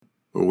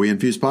We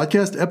Infuse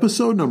Podcast,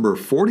 episode number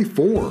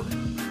 44.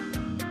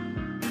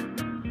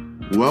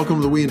 Welcome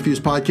to the We Infuse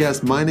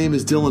Podcast. My name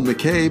is Dylan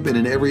McCabe, and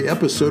in every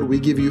episode, we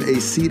give you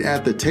a seat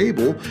at the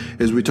table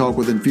as we talk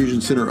with infusion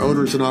center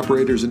owners and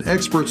operators and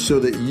experts so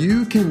that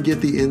you can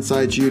get the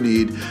insights you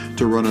need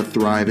to run a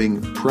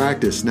thriving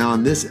practice. Now,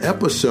 in this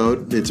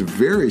episode, it's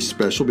very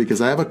special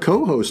because I have a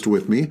co-host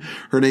with me.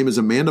 Her name is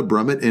Amanda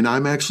Brummett, and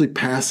I'm actually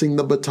passing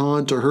the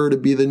baton to her to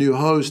be the new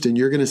host, and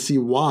you're going to see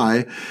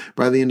why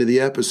by the end of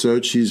the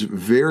episode. She's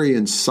very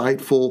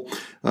insightful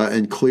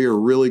and clear,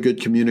 really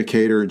good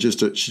communicator.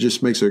 She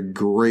just makes a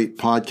great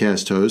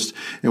podcast host.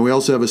 And we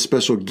also have a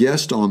special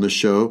guest on the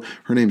show.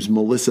 Her name's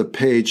Melissa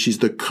Page. She's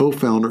the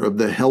co-founder of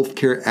the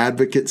Healthcare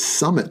Advocate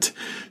Summit.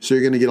 So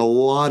you're going to get a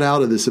lot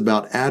out of this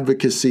about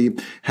advocacy,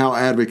 how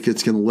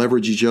advocates can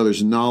leverage each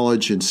other's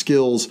knowledge and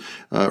skills,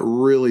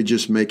 really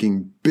just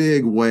making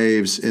big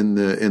waves in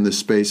the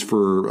space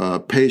for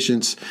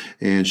patients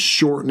and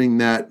shortening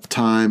that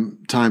time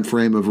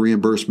frame of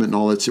reimbursement and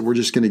all that. So we're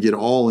just going to get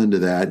all into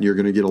that, and you're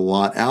going to get a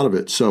lot out of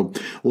it. So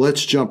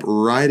let's jump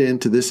right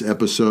into this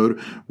episode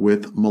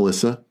with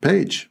Melissa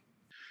Page.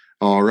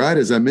 All right.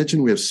 As I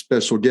mentioned, we have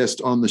special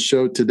guest on the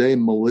show today,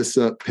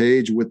 Melissa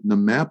Page with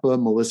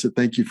NMAPA. Melissa,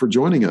 thank you for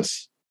joining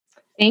us.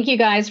 Thank you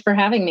guys for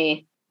having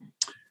me.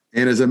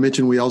 And as I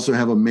mentioned, we also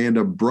have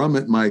Amanda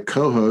Brummett, my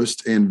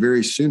co-host, and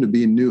very soon to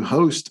be a new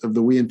host of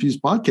the We Infuse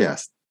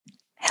podcast.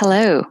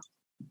 Hello.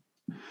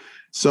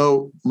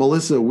 So,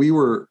 Melissa, we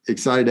were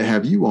excited to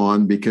have you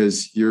on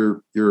because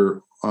you're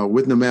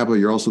with NMAPA.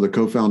 You're also the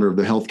co-founder of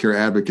the Healthcare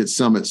Advocate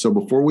Summit. So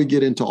before we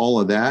get into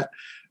all of that,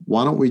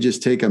 why don't we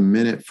just take a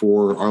minute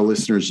for our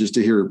listeners just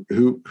to hear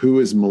who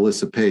is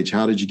Melissa Page?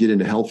 How did you get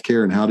into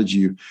healthcare, and how did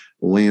you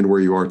land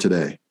where you are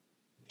today?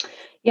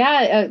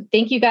 Yeah,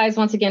 thank you guys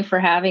once again for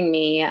having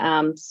me.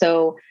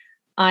 So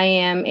I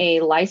am a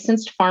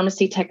licensed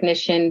pharmacy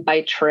technician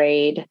by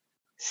trade.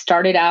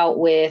 Started out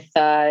with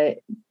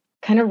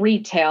kind of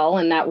retail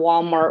in that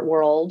Walmart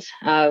world.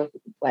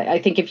 I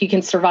think if you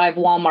can survive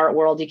Walmart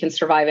world, you can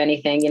survive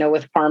anything,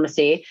 with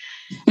pharmacy.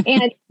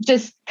 And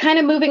just kind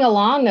of moving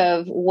along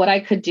of what I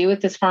could do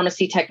with this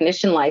pharmacy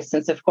technician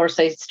license. Of course,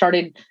 I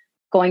started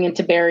going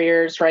into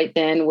barriers right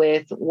then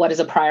with what is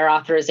a prior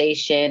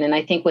authorization. And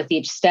I think with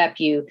each step,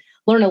 you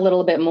learn a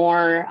little bit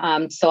more.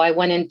 So I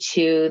went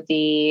into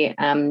the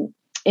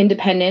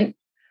independent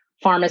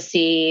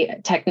pharmacy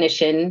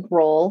technician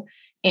role.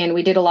 And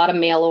we did a lot of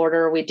mail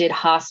order, we did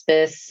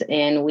hospice,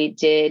 and we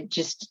did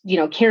just,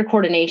 care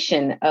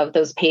coordination of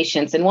those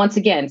patients. And once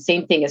again,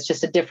 same thing, it's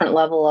just a different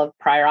level of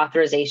prior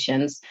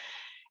authorizations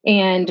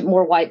and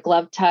more white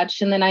glove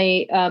touch. And then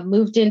I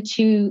moved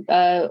into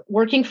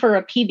working for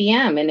a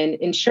PBM and an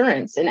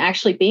insurance and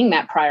actually being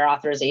that prior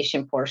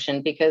authorization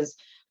portion, because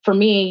for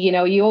me,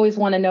 you always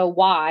want to know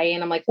why.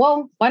 And I'm like,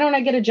 well, why don't I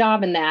get a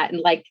job in that?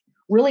 And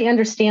really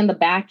understand the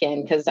back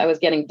end, because I was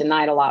getting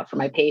denied a lot for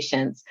my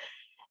patients.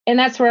 And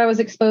that's where I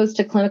was exposed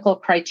to clinical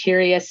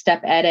criteria,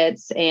 step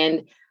edits,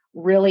 and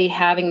really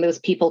having those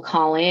people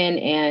call in.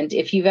 And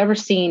if you've ever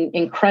seen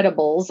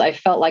Incredibles, I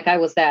felt like I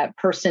was that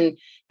person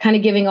kind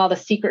of giving all the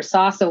secret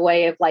sauce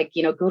away of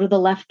go to the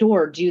left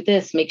door, do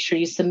this, make sure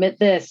you submit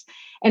this,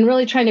 and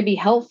really trying to be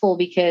helpful,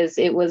 because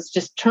it was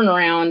just turn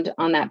around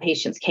on that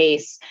patient's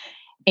case.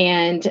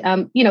 And,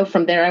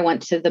 from there, I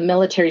went to the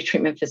military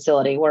treatment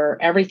facility where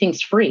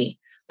everything's free.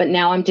 But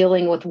now I'm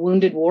dealing with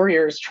wounded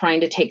warriors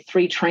trying to take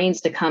 3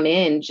 trains to come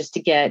in just to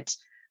get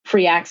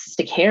free access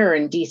to care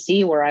in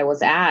DC, where I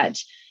was at,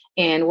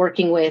 and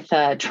working with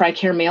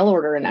TRICARE mail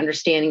order and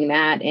understanding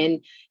that.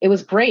 And it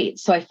was great.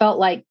 So I felt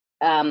like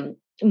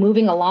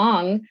moving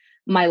along,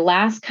 my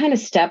last kind of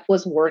step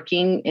was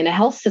working in a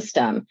health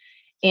system.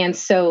 And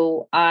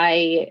so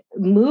I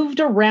moved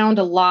around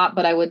a lot,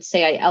 but I would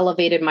say I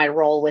elevated my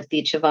role with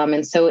each of them.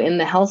 And so in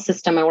the health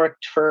system, I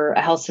worked for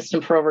a health system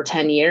for over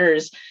 10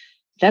 years.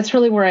 That's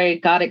really where I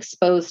got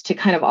exposed to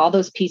kind of all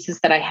those pieces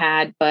that I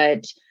had,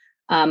 but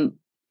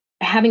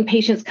having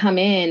patients come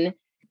in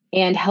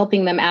and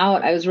helping them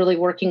out, I was really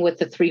working with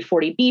the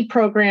 340B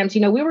programs.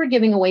 We were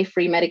giving away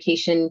free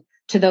medication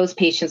to those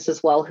patients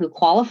as well who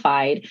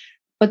qualified.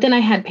 But then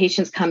I had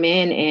patients come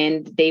in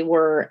and they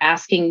were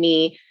asking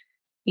me,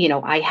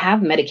 I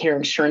have Medicare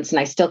insurance and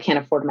I still can't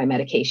afford my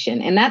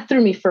medication. And that threw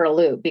me for a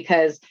loop,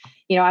 because,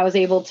 I was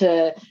able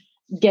to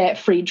get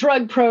free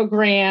drug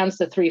programs,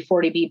 the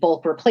 340B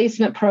bulk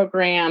replacement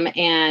program,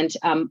 and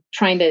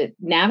trying to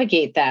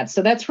navigate that.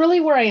 So that's really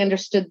where I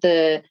understood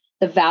the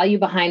value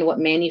behind what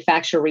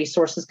manufacturer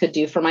resources could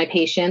do for my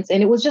patients.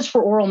 And it was just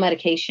for oral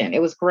medication.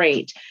 It was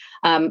great.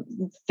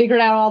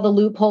 Figured out all the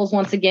loopholes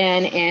once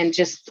again, and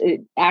just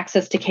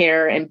access to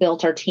care, and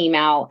built our team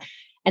out.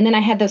 And then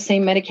I had those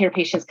same Medicare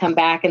patients come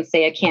back and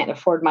say, I can't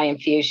afford my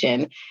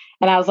infusion.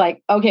 And I was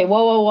like, okay,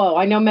 whoa.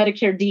 I know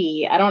Medicare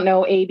D. I don't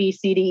know A, B,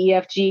 C, D, E,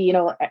 F, G,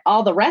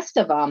 all the rest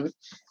of them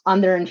on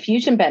their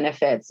infusion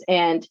benefits.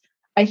 And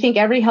I think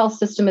every health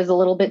system is a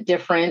little bit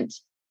different,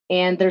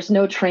 and there's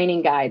no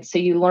training guide. So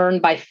you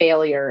learn by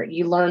failure.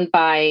 You learn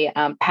by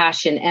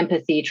passion,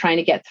 empathy, trying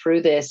to get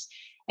through this.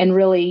 and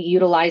really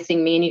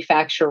utilizing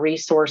manufacturer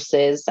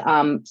resources,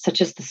 such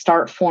as the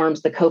START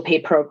forms, the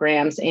copay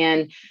programs.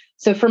 And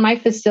so for my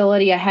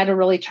facility, I had to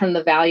really turn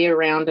the value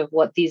around of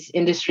what these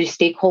industry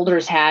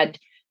stakeholders had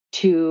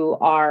to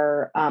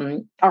our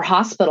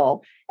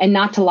hospital, and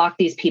not to lock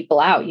these people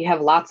out. You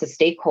have lots of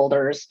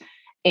stakeholders.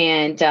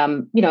 And,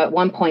 at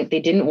one point they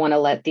didn't want to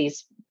let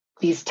these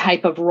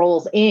type of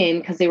roles in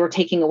because they were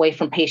taking away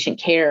from patient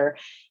care.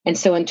 And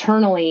so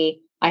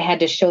internally, I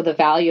had to show the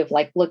value of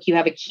like, look, you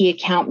have a key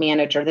account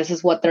manager. This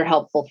is what they're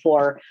helpful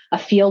for. A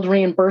field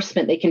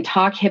reimbursement. They can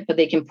talk HIPAA.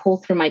 They can pull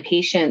through my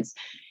patients,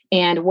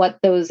 and what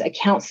those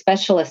account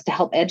specialists to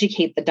help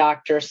educate the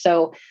doctor.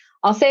 So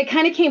I'll say it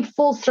kind of came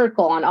full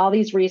circle on all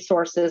these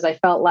resources. I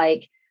felt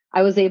like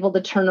I was able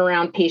to turn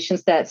around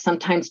patients that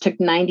sometimes took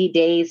 90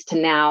 days to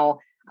now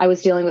I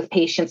was dealing with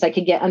patients I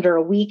could get under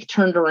a week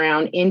turned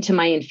around into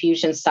my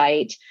infusion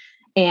site,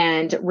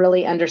 and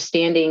really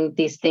understanding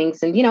these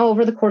things. And,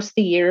 over the course of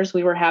the years,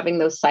 we were having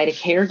those site of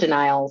care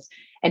denials,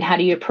 and how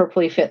do you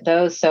appropriately fit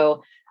those?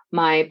 So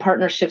my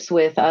partnerships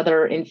with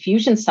other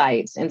infusion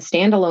sites and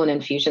standalone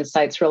infusion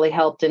sites really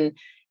helped. And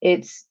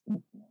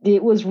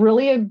it was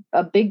really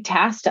a big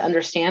task to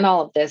understand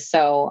all of this.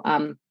 So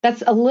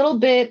that's a little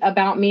bit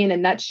about me in a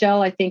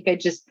nutshell. I think I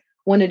just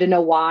wanted to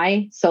know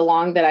why so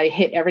long that I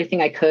hit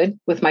everything I could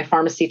with my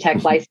pharmacy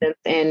tech license,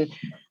 and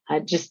I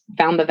just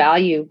found the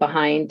value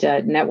behind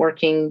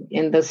networking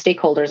and those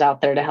stakeholders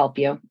out there to help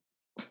you.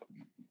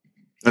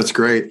 That's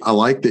great. I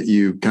like that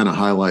you kind of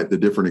highlight the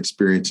different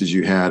experiences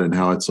you had and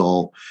how it's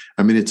all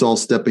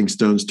stepping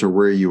stones to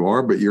where you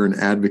are, but you're an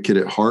advocate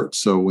at heart.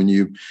 So when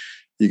you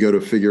go to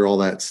figure all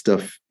that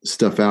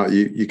stuff out,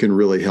 you can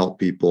really help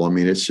people.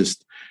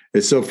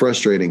 It's so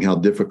frustrating how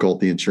difficult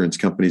the insurance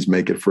companies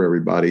make it for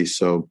everybody.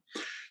 So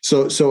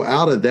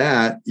out of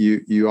that,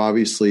 you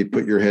obviously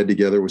put your head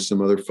together with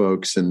some other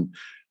folks and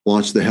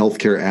launched the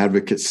Healthcare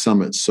Advocate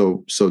Summit.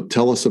 So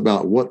tell us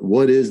about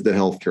what is the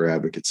Healthcare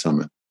Advocate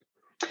Summit?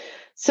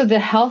 So the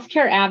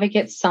Healthcare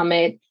Advocate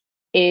Summit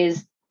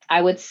is,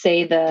 I would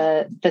say,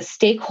 the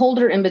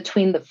stakeholder in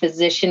between the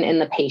physician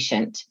and the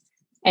patient,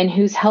 and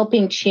who's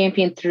helping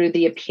champion through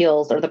the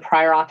appeals or the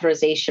prior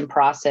authorization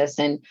process.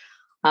 And,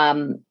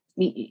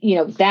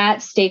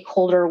 that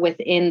stakeholder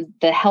within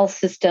the health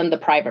system, the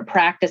private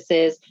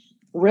practices,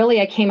 really,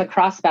 I came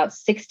across about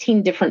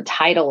 16 different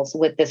titles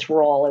with this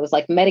role. It was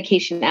like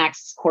medication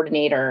access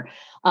coordinator,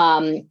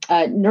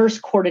 nurse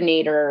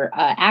coordinator,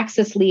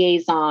 access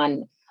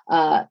liaison,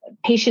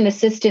 patient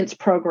assistance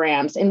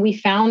programs. And we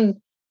found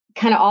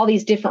kind of all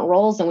these different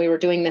roles, and we were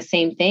doing the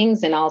same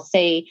things. And I'll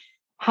say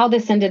how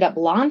this ended up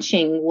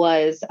launching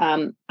was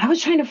I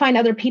was trying to find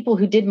other people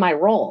who did my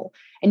role.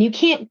 And you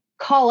can't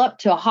call up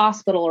to a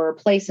hospital or a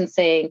place and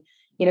saying,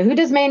 who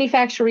does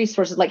manufacturer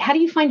resources? Like, how do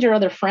you find your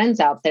other friends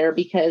out there?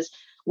 Because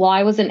while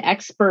I was an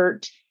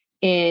expert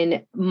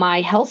in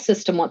my health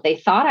system, what they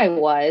thought I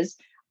was,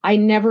 I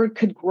never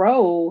could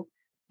grow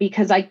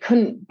because I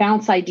couldn't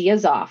bounce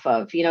ideas off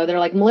of. They're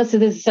like, Melissa,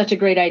 this is such a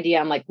great idea.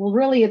 I'm like, well,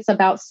 really, it's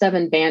about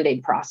 7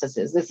 Band-Aid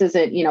processes. This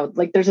isn't,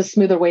 there's a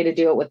smoother way to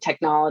do it with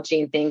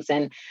technology and things.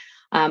 And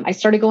I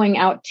started going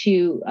out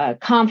to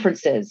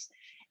conferences,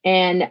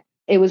 and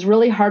it was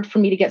really hard for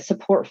me to get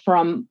support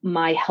from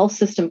my health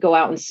system, go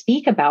out and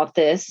speak about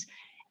this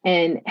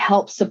and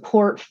help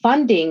support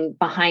funding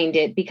behind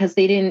it, because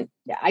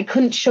I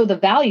couldn't show the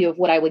value of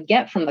what I would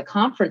get from the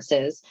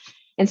conferences.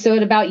 And so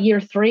at about year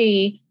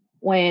 3,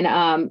 when,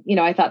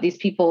 I thought these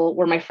people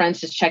were my friends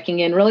just checking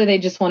in, really, they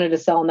just wanted to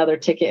sell another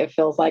ticket. It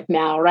feels like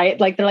now, right?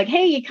 Like they're like,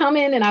 hey, you come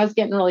in. And I was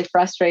getting really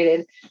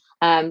frustrated.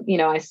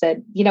 I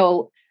said,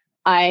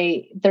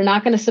 they're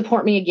not going to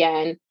support me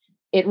again.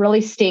 It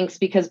really stinks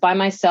because by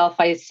myself,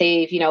 I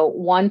save,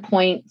 1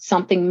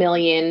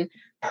 million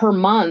per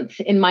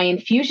month in my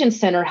infusion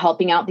center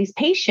helping out these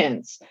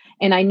patients.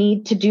 And I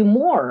need to do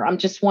more. I'm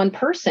just one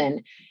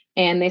person.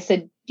 And they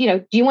said,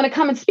 do you want to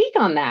come and speak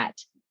on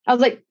that? I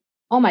was like,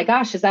 oh my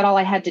gosh, is that all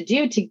I had to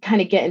do to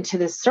kind of get into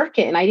this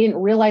circuit? And I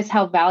didn't realize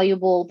how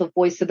valuable the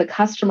voice of the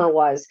customer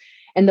was,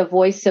 and the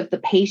voice of the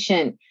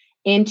patient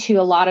into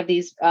a lot of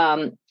these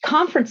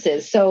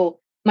conferences. So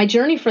my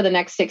journey for the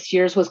next 6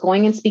 years was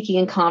going and speaking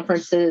in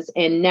conferences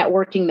and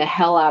networking the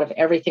hell out of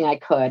everything I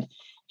could.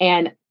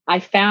 And I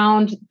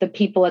found the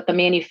people at the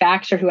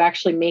manufacturer who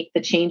actually make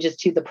the changes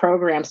to the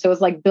program. So it was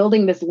like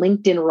building this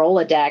LinkedIn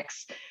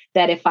Rolodex,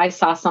 that if I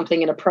saw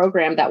something in a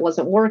program that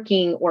wasn't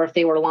working, or if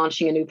they were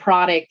launching a new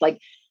product, like,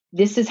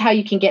 this is how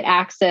you can get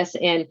access.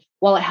 And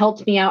while it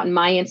helped me out in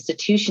my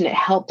institution, it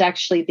helped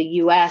actually the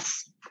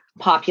US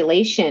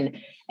population.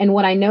 And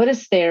what I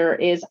noticed there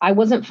is I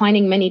wasn't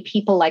finding many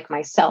people like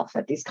myself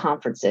at these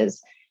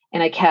conferences.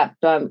 And I kept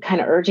kind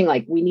of urging,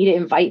 like, we need to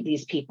invite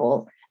these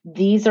people.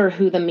 These are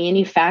who the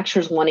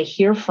manufacturers want to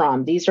hear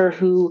from. These are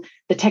who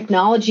the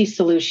technology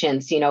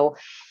solutions,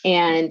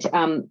 and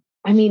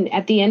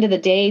at the end of the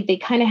day, they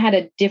kind of had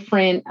a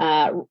different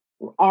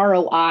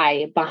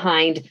ROI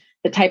behind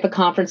the type of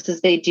conferences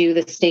they do,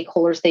 the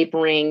stakeholders they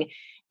bring.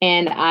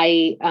 And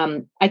I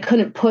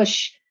couldn't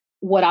push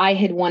what I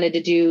had wanted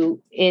to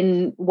do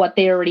in what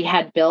they already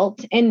had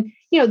built. And,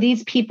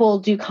 these people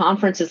do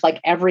conferences like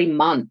every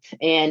month.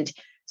 And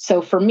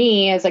so for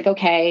me, I was like,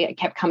 okay, I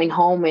kept coming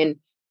home and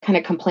kind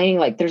of complaining,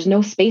 like, there's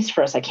no space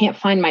for us. I can't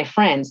find my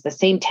friends. The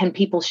same 10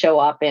 people show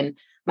up. And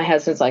my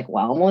husband's like,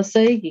 well,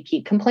 Melissa, you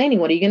keep complaining.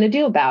 What are you going to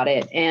do about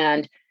it?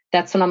 And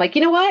that's when I'm like,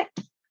 you know what?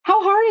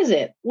 How hard is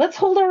it? Let's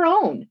hold our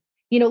own.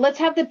 Let's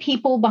have the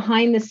people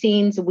behind the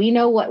scenes. We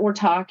know what we're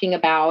talking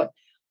about.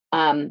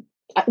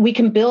 We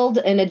can build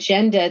an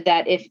agenda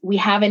that if we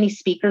have any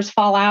speakers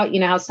fall out,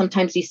 how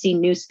sometimes you see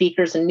new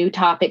speakers and new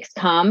topics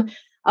come.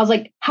 I was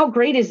like, how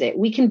great is it?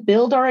 We can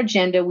build our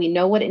agenda. We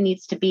know what it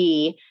needs to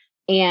be.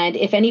 And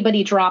if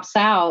anybody drops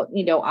out,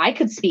 I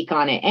could speak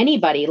on it.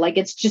 Anybody, like,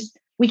 it's just,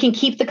 we can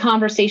keep the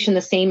conversation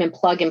the same and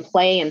plug and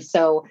play. And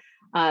so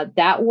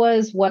that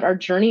was what our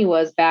journey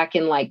was back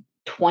in like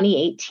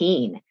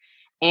 2018.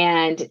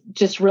 And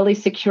just really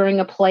securing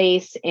a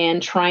place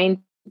and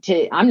trying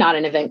to, I'm not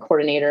an event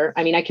coordinator.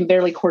 I mean, I can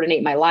barely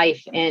coordinate my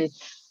life, and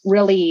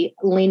really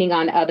leaning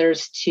on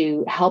others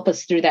to help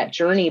us through that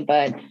journey.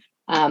 But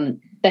the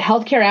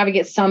Healthcare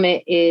Advocate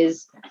Summit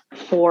is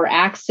for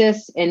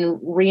access and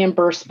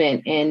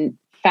reimbursement and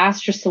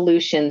faster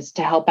solutions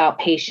to help out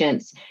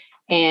patients.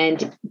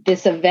 And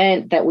this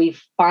event that we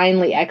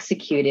finally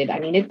executed, I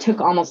mean, it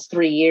took almost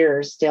 3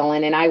 years,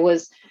 Dylan. And I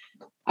was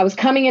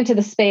coming into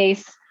the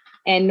space,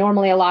 and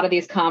normally a lot of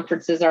these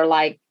conferences are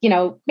like,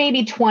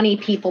 maybe 20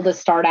 people to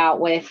start out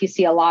with. You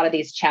see a lot of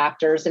these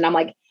chapters, and I'm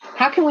like,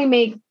 how can we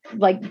make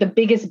like the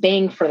biggest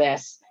bang for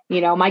this?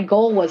 My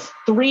goal was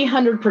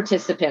 300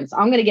 participants.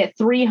 I'm going to get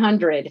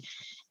 300.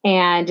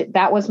 And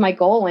that was my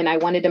goal. And I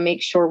wanted to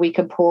make sure we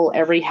could pull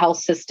every health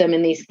system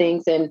in these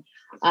things. And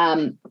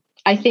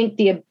I think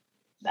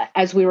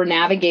as we were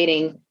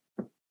navigating,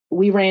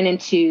 we ran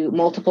into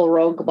multiple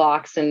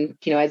roadblocks. And,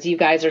 as you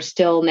guys are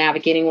still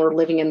navigating, we're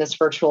living in this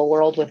virtual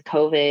world with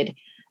COVID,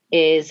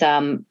 is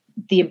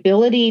the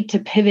ability to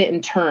pivot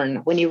and turn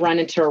when you run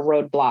into a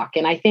roadblock.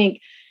 And I think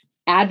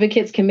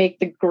advocates can make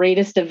the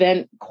greatest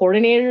event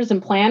coordinators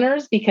and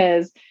planners,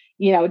 because,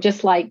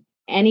 just like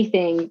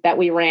anything that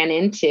we ran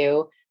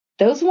into,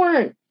 those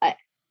weren't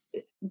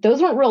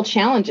real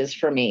challenges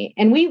for me.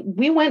 And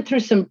we went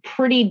through some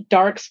pretty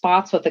dark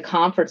spots with the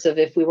conference of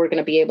if we were going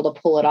to be able to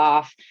pull it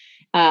off.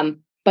 But,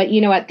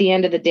 at the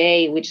end of the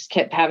day, we just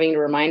kept having to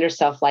remind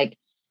ourselves, like,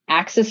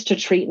 access to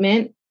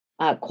treatment,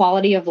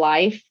 quality of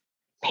life,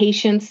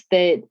 patients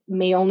that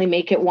may only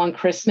make it one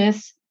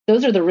Christmas.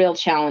 Those are the real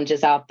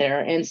challenges out there.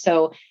 And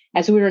so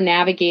as we were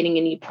navigating,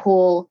 and you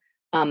pull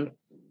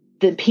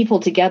the people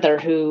together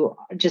who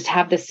just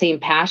have the same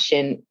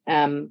passion,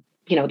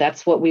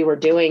 that's what we were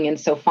doing. And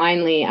so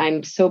finally,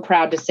 I'm so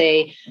proud to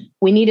say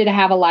we needed to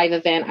have a live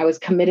event. I was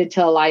committed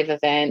to a live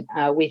event.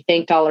 We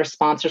thanked all our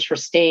sponsors for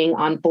staying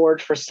on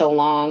board for so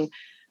long.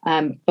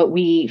 But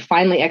we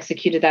finally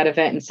executed that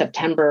event in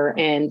September.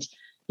 And,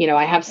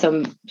 I have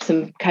some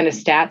kind of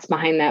stats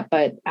behind that.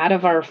 But out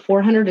of our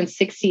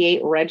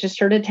 468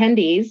 registered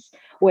attendees,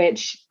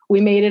 which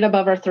we made it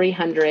above our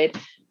 300,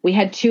 we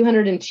had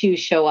 202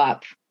 show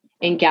up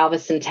in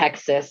Galveston,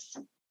 Texas.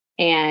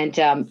 And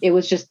it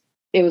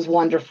was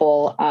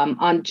wonderful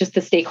on just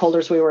the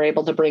stakeholders we were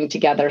able to bring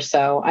together.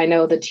 So I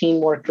know the team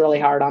worked really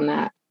hard on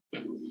that.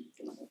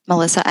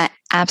 Melissa, I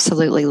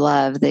absolutely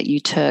love that you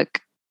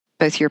took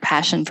both your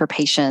passion for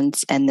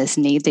patients and this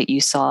need that you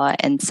saw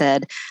and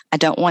said, I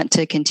don't want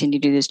to continue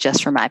to do this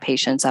just for my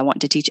patients. I want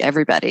to teach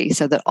everybody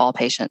so that all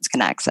patients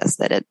can access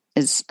that. It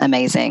is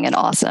amazing and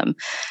awesome.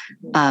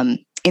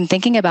 In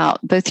thinking about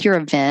both your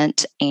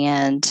event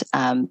and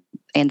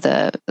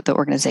the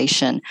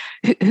organization,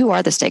 who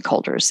are the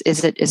stakeholders?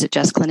 Is it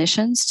just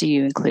clinicians? Do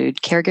you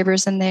include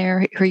caregivers in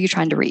there? Who are you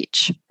trying to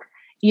reach?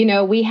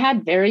 We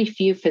had very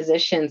few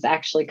physicians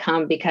actually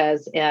come,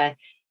 because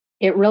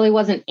it really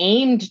wasn't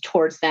aimed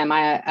towards them.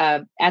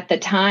 At the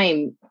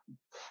time,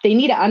 they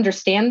need to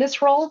understand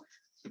this role,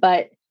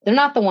 but they're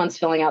not the ones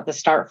filling out the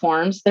start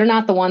forms. They're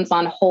not the ones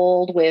on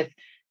hold with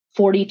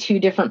 42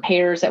 different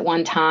payers at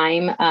one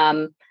time.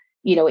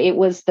 It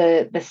was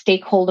the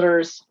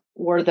stakeholders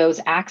were those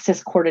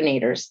access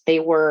coordinators. They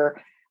were,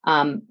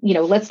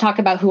 let's talk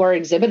about who our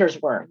exhibitors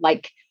were.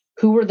 Like,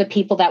 who were the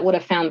people that would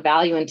have found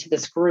value into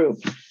this group?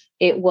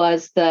 It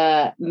was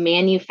the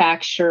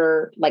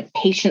manufacturer, like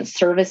patient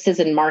services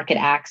and market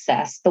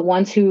access, the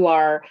ones who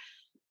are,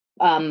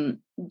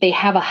 they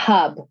have a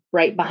hub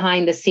right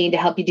behind the scene to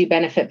help you do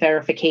benefit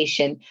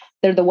verification.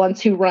 They're the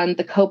ones who run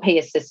the copay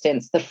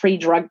assistance, the free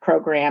drug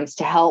programs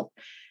to help.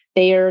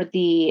 They're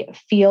the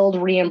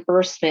field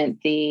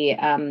reimbursement, the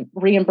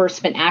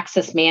reimbursement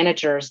access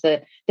managers,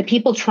 the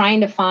people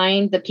trying to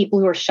find the people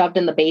who are shoved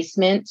in the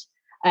basement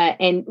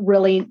and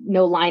really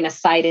no line of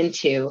sight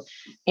into.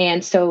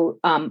 And so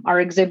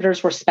our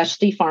exhibitors were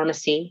specialty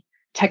pharmacy,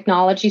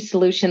 technology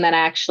solution that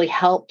actually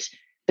helped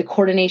the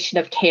coordination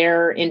of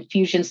care,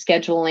 infusion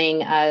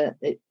scheduling,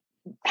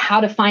 how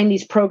to find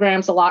these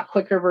programs a lot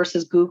quicker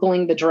versus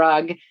Googling the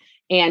drug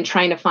and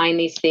trying to find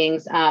these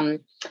things.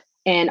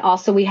 And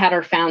also we had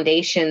our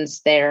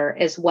foundations there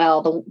as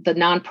well, the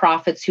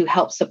nonprofits who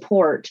help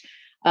support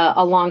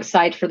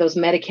alongside for those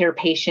Medicare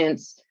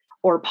patients,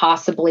 or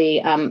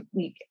possibly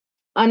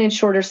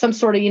uninsured or some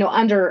sort of,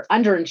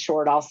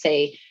 underinsured, I'll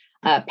say,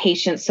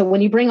 patients. So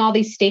when you bring all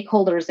these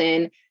stakeholders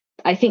in,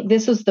 I think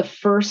this was the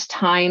first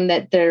time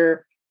that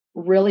there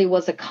really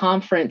was a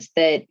conference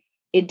that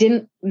it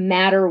didn't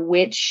matter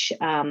which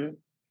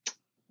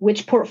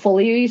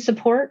portfolio you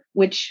support,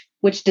 which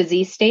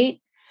disease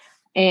state.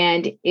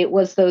 And it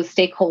was those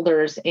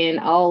stakeholders. And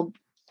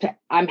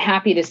I'm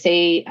happy to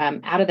say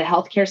out of the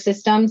healthcare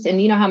systems,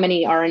 and you know how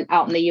many are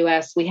out in the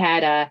US, we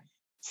had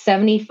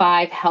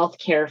 75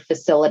 healthcare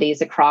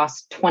facilities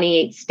across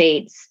 28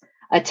 states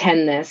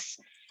attend this,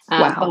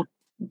 wow.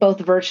 both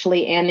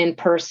virtually and in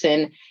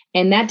person.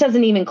 And that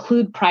doesn't even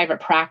include private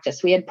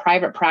practice. We had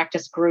private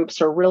practice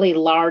groups or really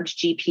large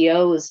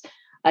GPOs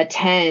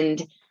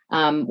attend.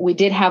 We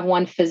did have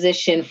one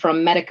physician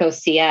from Medico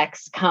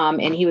CX come,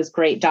 and he was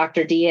great,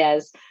 Dr.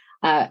 Diaz.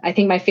 I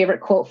think my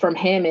favorite quote from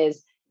him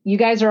is, "You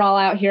guys are all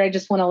out here. I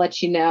just want to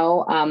let you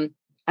know,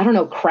 I don't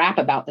know crap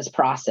about this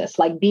process.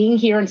 Like being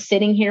here and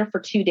sitting here for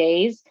 2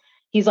 days."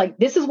 He's like,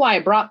 "This is why I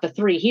brought the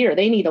 3 here.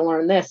 They need to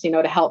learn this,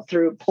 to help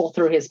pull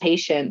through his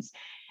patients."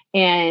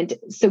 And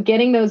so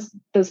getting those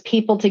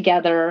people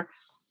together,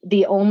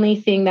 the only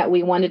thing that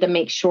we wanted to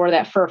make sure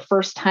that for a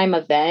first time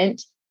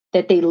event,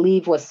 that they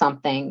leave with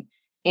something.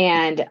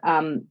 And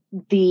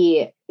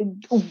they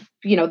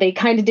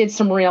kind of did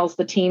some reels,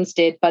 the teams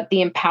did, but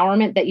the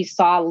empowerment that you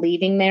saw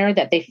leaving there,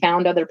 that they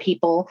found other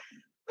people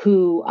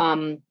who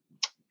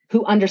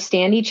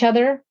understand each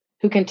other,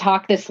 who can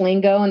talk this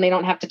lingo, and they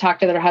don't have to talk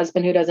to their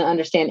husband who doesn't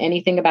understand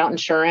anything about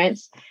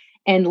insurance.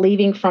 And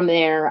leaving from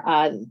there,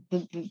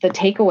 the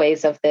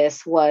takeaways of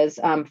this was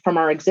from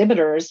our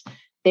exhibitors.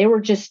 They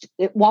were just,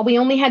 while we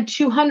only had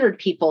 200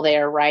 people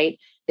there, right?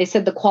 They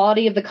said the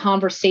quality of the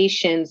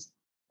conversations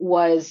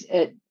was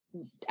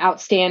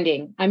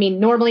outstanding. I mean,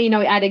 normally,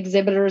 at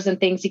exhibitors and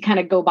things, you kind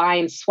of go by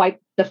and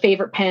swipe the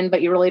favorite pen,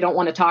 but you really don't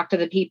want to talk to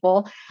the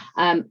people.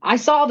 I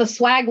saw the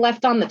swag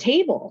left on the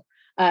table.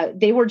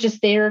 They were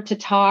just there to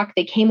talk.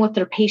 They came with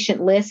their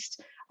patient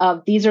list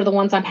of, these are the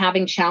ones I'm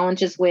having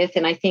challenges with.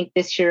 And I think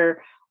this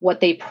year, what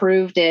they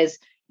proved is,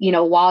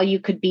 while you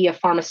could be a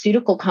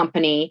pharmaceutical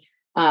company,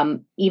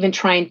 even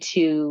trying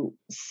to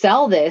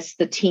sell this,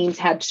 the teams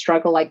had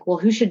struggle like, well,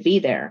 who should be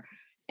there?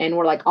 And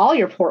we're like, all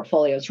your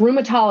portfolios,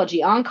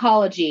 rheumatology,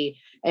 oncology,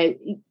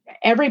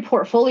 every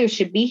portfolio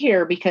should be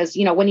here because,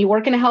 when you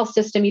work in a health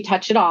system, you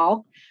touch it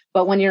all.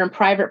 But when you're in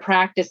private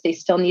practice, they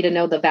still need to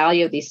know the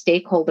value of these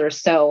stakeholders.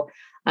 So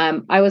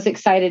I was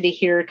excited to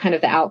hear kind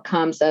of the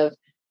outcomes of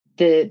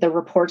the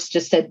reports.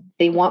 Just said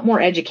they want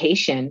more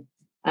education,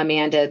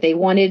 Amanda. They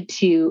wanted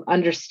to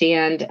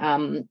understand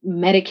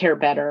Medicare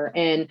better.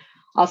 And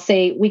I'll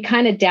say we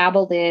kind of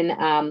dabbled in,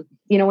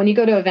 when you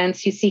go to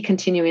events, you see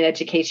continuing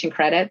education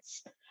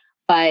credits.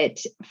 But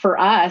for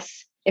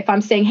us, if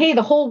I'm saying, hey,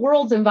 the whole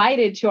world's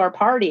invited to our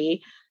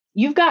party,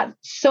 you've got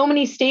so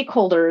many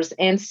stakeholders.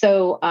 And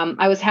so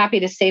I was happy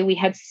to say we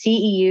had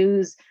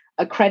CEUs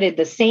accredited,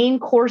 the same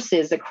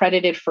courses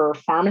accredited for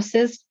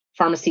pharmacists,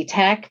 pharmacy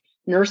tech,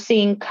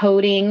 nursing,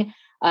 coding,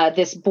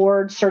 this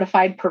board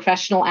certified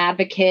professional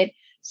advocate.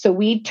 So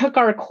we took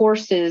our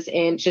courses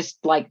and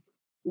just like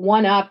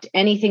one-upped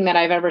anything that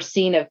I've ever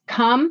seen of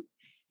come.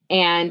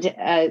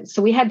 And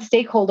so we had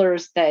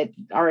stakeholders that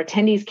our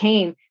attendees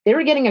came, they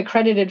were getting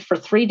accredited for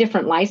 3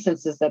 different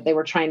licenses that they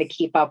were trying to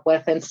keep up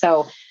with. And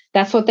so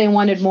that's what they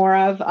wanted more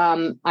of.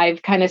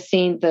 I've kind of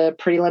seen the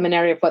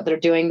preliminary of what they're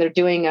doing. They're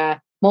doing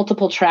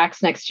multiple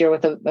tracks next year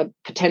with a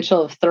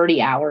potential of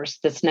 30 hours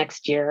this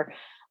next year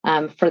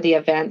for the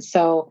event.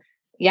 So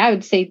yeah, I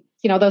would say,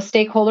 those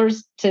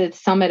stakeholders, to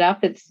sum it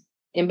up, it's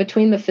in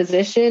between the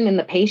physician and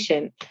the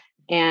patient.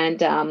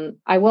 And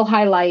I will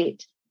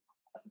highlight,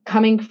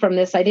 coming from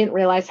this, I didn't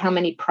realize how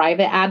many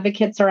private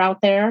advocates are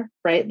out there,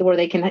 right? Where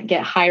they can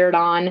get hired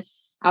on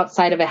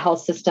outside of a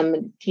health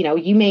system.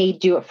 You may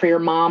do it for your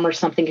mom or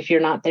something if you're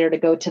not there to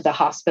go to the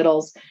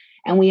hospitals.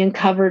 And we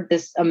uncovered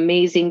this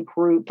amazing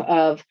group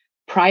of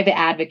private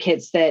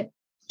advocates that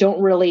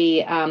don't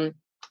really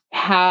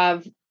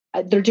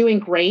they're doing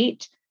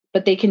great,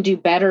 but they can do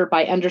better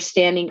by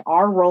understanding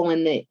our role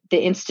in the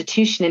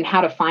institution and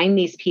how to find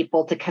these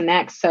people to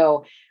connect.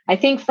 So I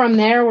think from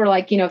there, we're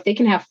like, if they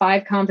can have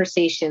 5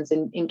 conversations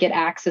and get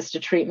access to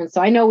treatment.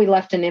 So I know we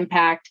left an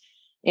impact,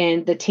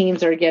 and the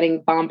teams are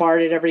getting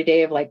bombarded every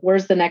day of like,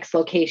 where's the next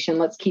location?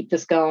 Let's keep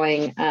this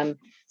going.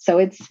 So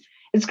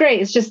it's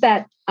great. It's just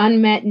that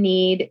unmet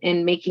need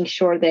and making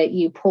sure that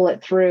you pull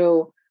it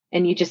through,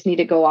 and you just need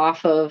to go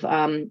off of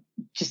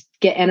just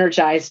get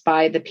energized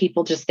by the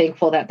people, just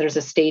thankful that there's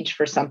a stage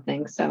for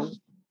something. So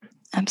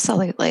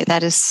absolutely.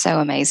 That is so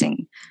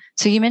amazing.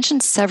 So you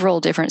mentioned several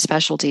different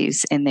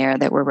specialties in there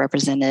that were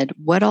represented.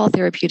 What all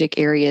therapeutic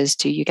areas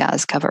do you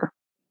guys cover?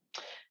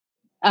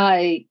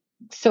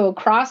 So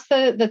across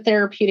the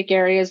therapeutic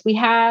areas, we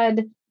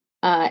had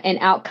an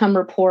outcome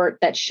report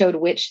that showed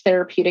which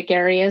therapeutic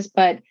areas,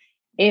 but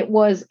it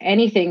was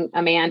anything,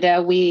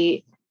 Amanda.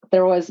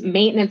 There was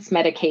maintenance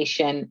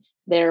medication.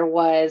 There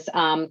was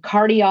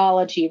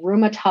cardiology,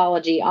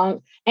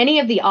 rheumatology, any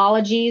of the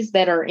ologies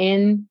that are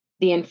in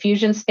the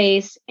infusion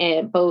space,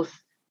 and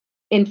both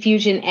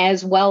infusion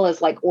as well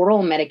as like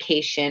oral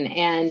medication.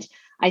 And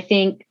I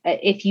think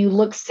if you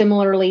look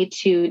similarly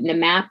to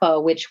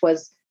NMAPA, which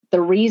was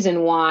the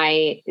reason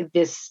why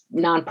this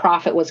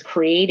nonprofit was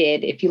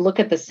created, if you look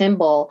at the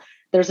symbol,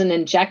 there's an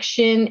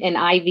injection, an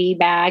IV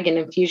bag, an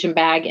infusion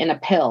bag, and a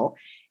pill.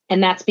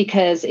 And that's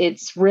because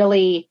it's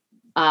really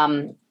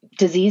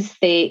disease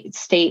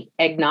state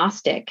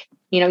agnostic.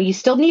 You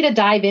still need to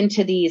dive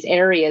into these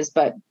areas,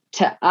 but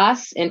to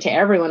us and to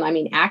everyone, I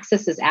mean,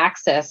 access is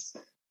access,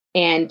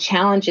 and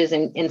challenges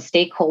and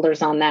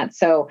stakeholders on that.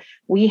 So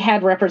we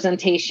had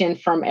representation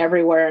from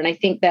everywhere. And I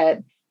think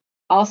that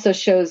also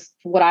shows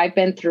what I've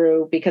been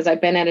through, because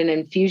I've been at an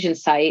infusion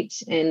site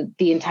in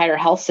the entire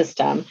health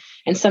system.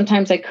 And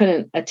sometimes I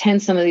couldn't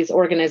attend some of these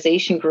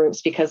organization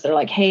groups because they're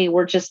like, hey,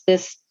 we're just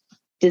this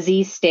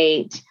disease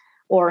state,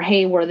 or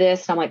hey, we're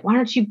this. And I'm like,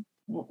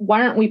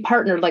 why aren't we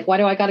partnered? Like, why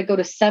do I got to go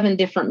to 7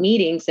 different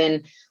meetings?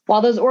 And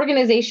while those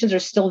organizations are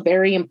still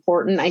very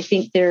important, I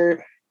think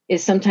there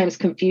is sometimes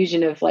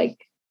confusion of like,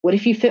 what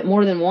if you fit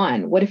more than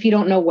one? What if you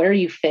don't know where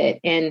you fit?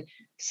 And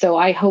so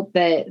I hope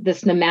that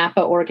this NMAPA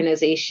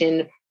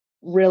organization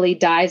really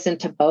dives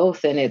into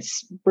both. And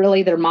it's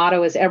really, their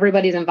motto is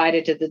everybody's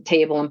invited to the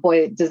table. And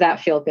boy, does that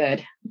feel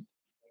good.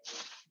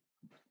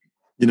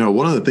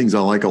 One of the things I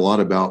like a lot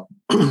about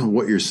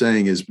what you're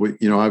saying is,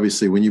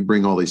 obviously when you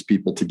bring all these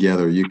people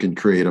together, you can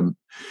create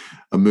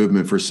a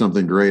movement for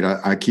something great.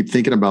 I keep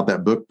thinking about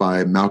that book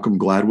by Malcolm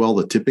Gladwell,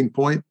 The Tipping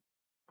Point.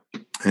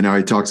 And how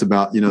he talks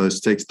about, this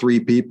takes 3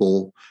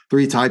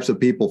 types of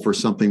people for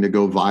something to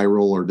go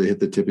viral or to hit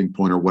the tipping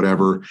point or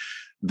whatever.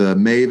 The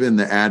maven,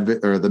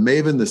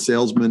 the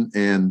salesman,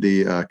 and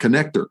the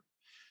connector.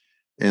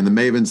 And the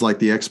maven's like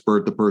the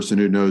expert, the person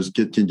who knows,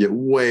 can get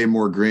way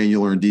more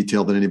granular and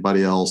detailed than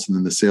anybody else. And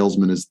then the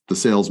salesman is the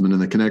salesman,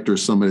 and the connector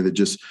is somebody that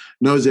just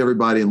knows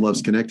everybody and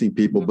loves connecting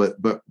people.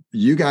 But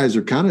you guys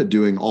are kind of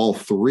doing all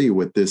 3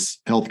 with this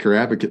Healthcare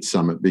Advocate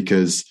Summit,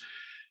 because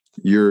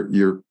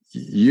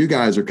you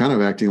guys are kind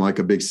of acting like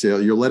a big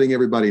sale. You're letting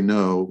everybody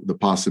know the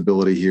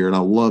possibility here. And I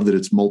love that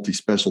it's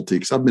multi-specialty,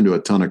 because I've been to a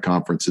ton of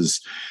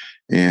conferences,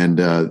 and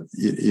I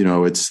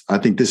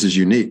think this is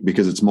unique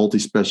because it's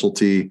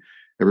multi-specialty.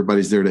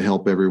 Everybody's there to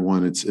help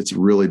everyone. It's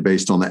really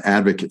based on the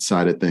advocate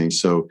side of things.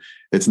 So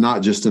it's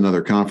not just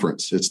another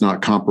conference. It's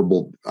not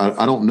comparable.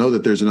 I don't know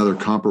that there's another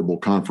comparable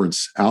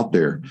conference out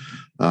there.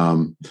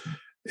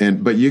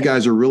 But you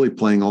guys are really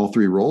playing all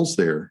 3 roles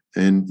there.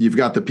 And you've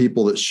got the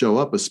people that show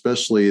up,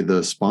 especially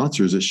the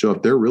sponsors that show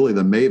up. They're really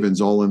the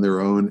mavens all in their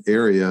own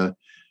area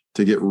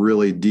to get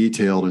really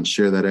detailed and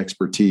share that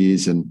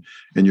expertise. And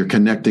you're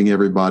connecting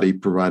everybody,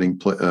 providing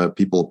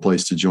people a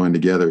place to join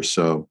together.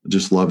 So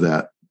just love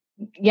that.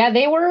 Yeah,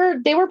 they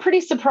were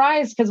pretty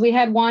surprised, because we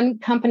had one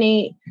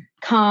company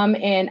come,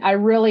 and I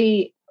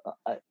really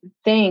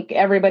thank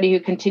everybody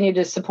who continued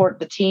to support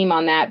the team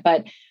on that.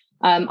 But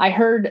I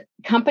heard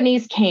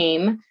companies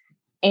came,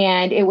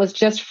 and it was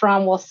just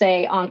from, we'll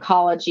say,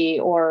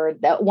 oncology or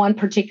that one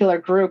particular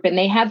group. And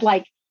they had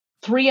like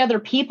 3 other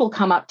people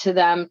come up to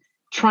them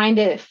trying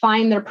to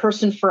find their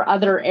person for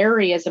other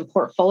areas and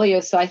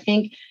portfolios. So I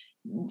think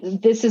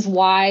this is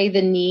why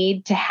the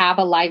need to have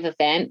a live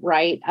event,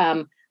 right?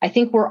 I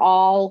think we're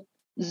all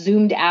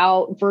Zoomed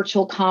out,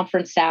 virtual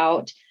conference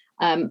out.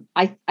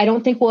 I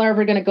don't think we're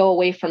ever going to go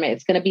away from it.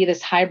 It's going to be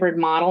this hybrid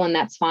model, and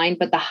that's fine.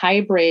 But the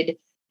hybrid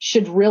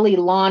should really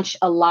launch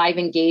a live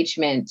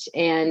engagement.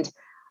 And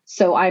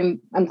so I'm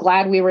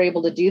glad we were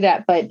able to do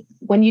that. But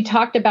when you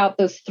talked about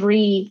those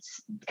 3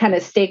 kind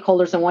of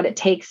stakeholders and what it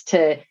takes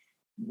to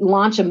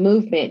launch a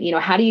movement,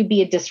 how do you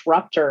be a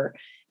disruptor?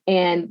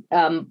 And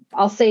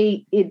I'll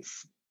say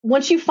it's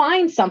once you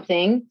find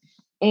something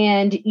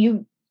and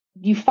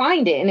you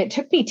find it, and it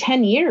took me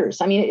 10 years.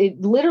 I mean, it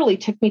literally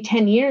took me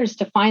 10 years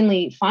to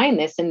finally find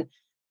this and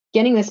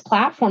getting this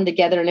platform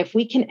together. And if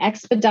we can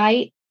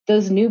expedite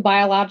those new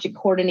biologic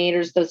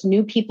coordinators, those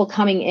new people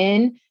coming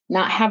in,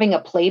 not having a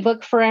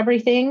playbook for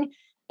everything.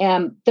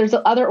 There's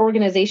other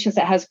organizations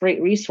that has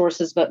great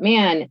resources, but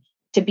man,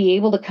 to be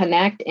able to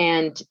connect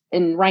and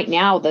right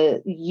now,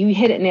 you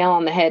hit it nail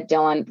on the head,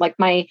 Dylan. Like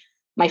my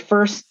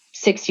first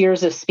 6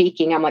 years of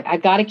speaking, I'm like, I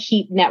got to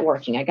keep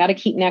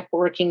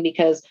networking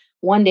because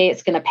one day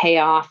it's going to pay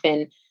off.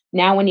 And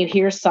now when you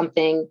hear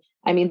something,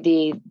 I mean,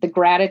 the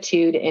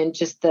gratitude and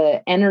just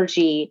the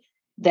energy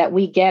that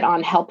we get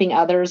on helping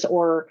others,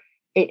 or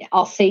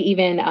I'll say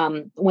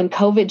even when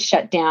COVID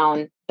shut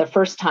down the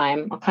first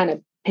time, I'll kind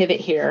of pivot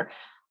here.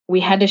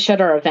 We had to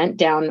shut our event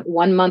down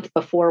 1 month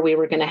before we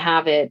were going to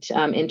have it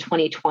in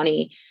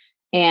 2020.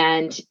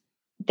 And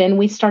then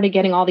we started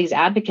getting all these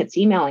advocates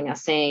emailing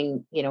us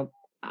saying,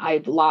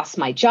 I've lost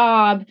my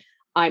job.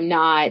 I'm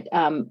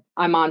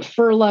on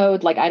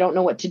furloughed. Like, I don't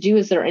know what to do.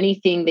 Is there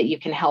anything that you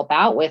can help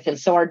out with? And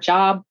so our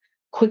job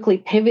quickly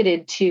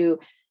pivoted to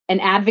an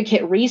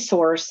advocate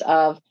resource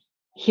of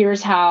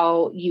here's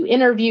how you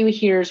interview,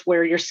 here's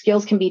where your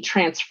skills can be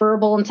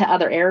transferable into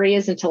other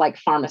areas, into like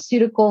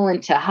pharmaceutical,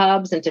 into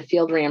hubs, into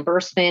field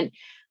reimbursement.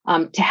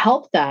 to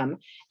help them.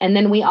 And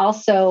then we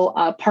also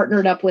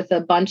partnered up with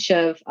a bunch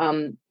of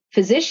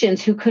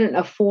physicians who couldn't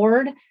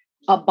afford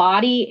a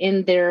body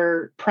in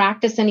their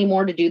practice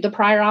anymore to do the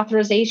prior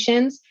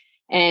authorizations.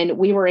 And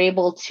we were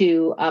able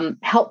to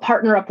help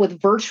partner up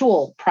with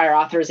virtual prior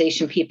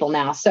authorization people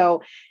now.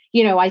 So,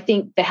 I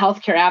think the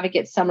Healthcare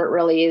Advocate Summit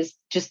really is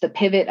just the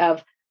pivot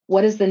of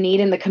what is the need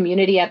in the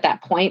community at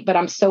that point. But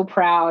I'm so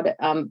proud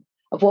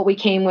of what we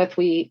came with.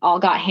 We all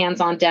got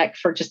hands on deck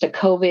for just a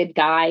COVID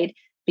guide,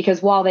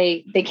 because while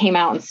they came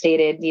out and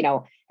stated,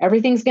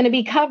 everything's going to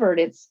be covered,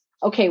 it's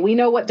okay. We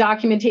know what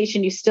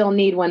documentation you still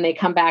need when they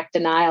come back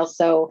denial.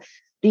 So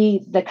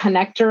the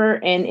connector,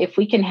 and if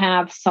we can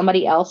have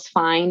somebody else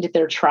find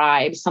their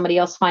tribe, somebody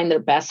else find their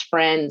best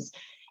friends,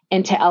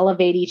 and to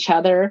elevate each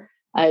other,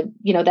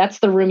 that's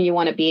the room you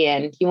want to be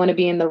in. You want to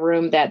be in the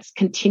room that's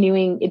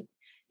continuing,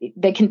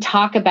 that can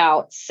talk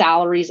about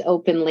salaries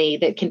openly,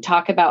 that can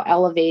talk about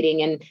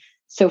elevating. And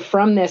so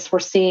from this, we're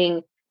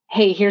seeing,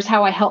 hey, here's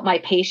how I help my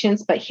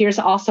patients, but here's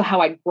also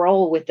how I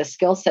grow with the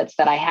skill sets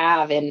that I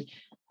have. And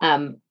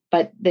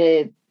but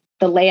the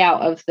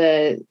layout of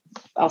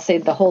I'll say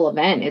the whole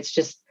event, it's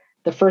just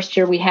the first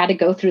year we had to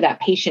go through that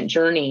patient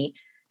journey.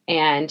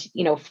 And,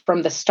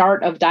 from the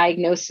start of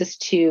diagnosis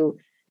to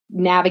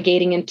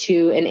navigating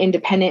into an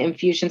independent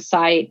infusion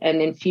site,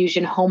 an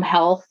infusion home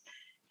health.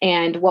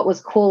 And what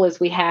was cool is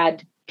we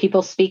had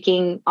people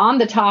speaking on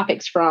the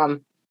topics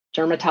from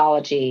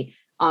dermatology,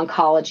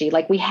 oncology.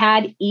 Like we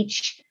had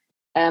each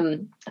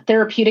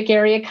therapeutic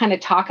area kind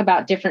of talk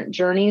about different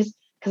journeys,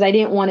 because I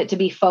didn't want it to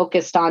be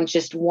focused on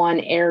just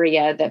one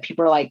area that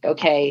people are like,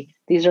 okay,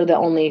 these are the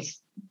only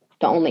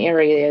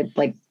area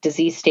like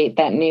disease state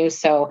that knew.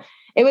 So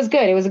it was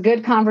good. It was a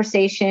good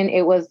conversation.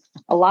 It was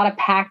a lot of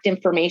packed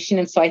information.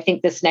 And so I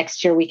think this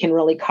next year we can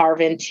really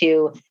carve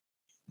into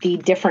the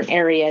different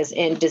areas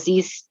and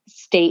disease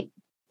state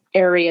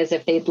areas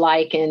if they'd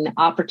like, and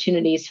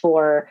opportunities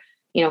for,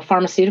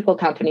 pharmaceutical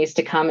companies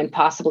to come and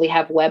possibly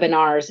have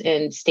webinars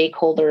and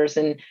stakeholders.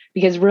 And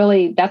because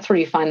really that's where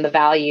you find the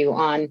value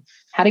on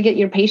how to get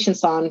your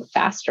patients on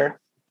faster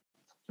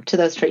to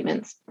those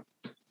treatments.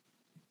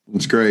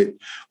 That's great.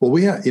 Well,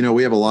 we have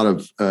a lot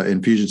of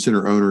infusion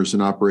center owners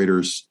and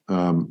operators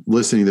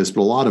listening to this,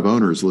 but a lot of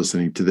owners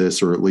listening to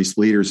this, or at least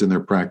leaders in their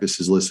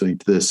practices listening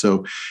to this.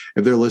 So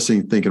if they're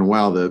listening, thinking,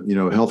 wow, the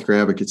Healthcare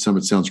Advocate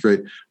Summit sounds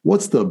great.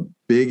 What's the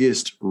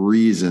biggest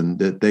reason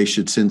that they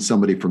should send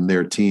somebody from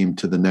their team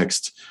to the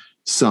next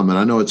summit?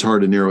 I know it's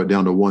hard to narrow it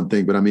down to one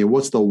thing, but I mean,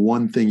 what's the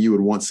one thing you would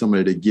want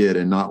somebody to get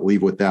and not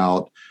leave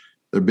without,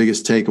 their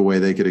biggest takeaway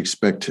they could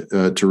expect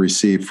to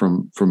receive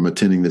from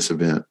attending this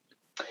event?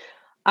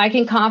 I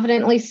can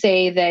confidently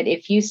say that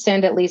if you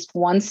send at least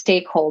one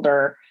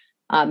stakeholder,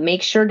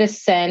 make sure to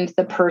send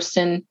the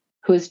person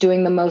who is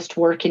doing the most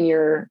work in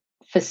your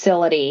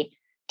facility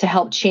to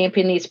help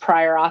champion these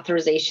prior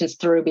authorizations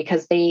through,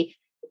 because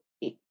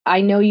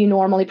I know you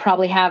normally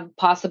probably have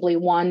possibly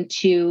 1,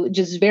 2,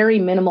 just very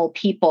minimal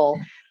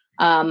people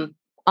on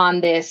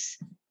this,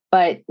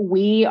 but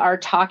we are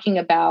talking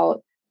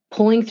about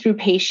pulling through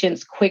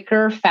patients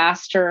quicker,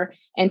 faster,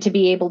 and to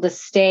be able to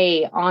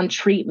stay on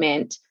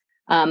treatment.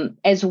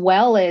 As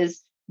well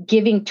as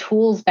giving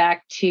tools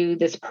back to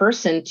this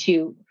person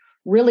to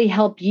really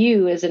help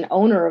you as an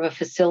owner of a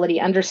facility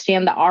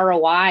understand the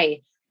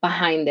ROI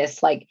behind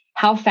this. Like,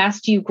 how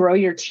fast do you grow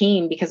your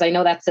team? Because I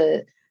know that's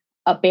a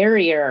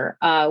barrier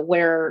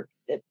where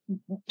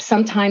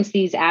sometimes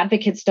these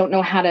advocates don't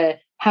know how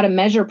to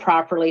measure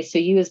properly. So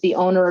you, as the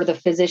owner or the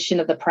physician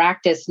of the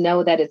practice,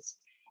 know that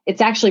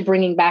it's actually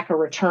bringing back a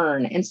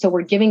return. And so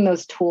we're giving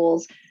those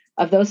tools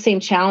of those same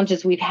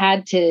challenges we've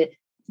had to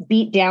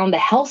beat down the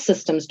health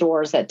systems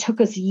doors that took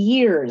us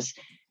years.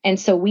 And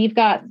so we've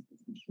got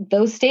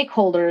those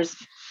stakeholders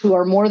who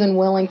are more than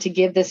willing to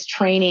give this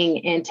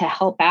training and to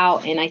help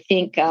out. And I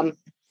think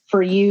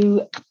for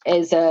you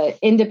as an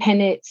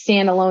independent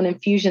standalone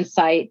infusion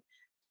site,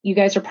 you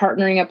guys are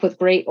partnering up with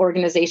great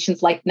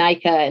organizations like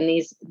NICA and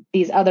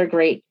these other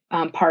great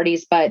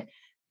parties, but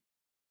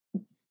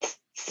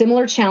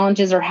similar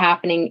challenges are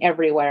happening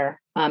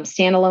everywhere.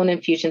 Standalone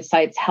infusion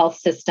sites, health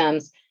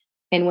systems.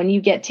 And when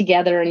you get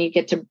together and you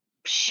get to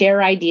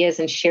share ideas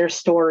and share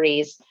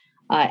stories,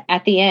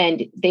 at the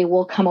end, they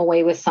will come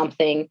away with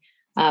something.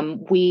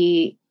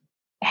 We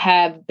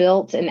have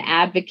built an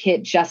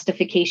advocate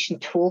justification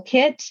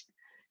toolkit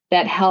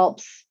that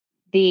helps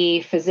the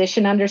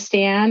physician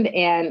understand.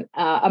 And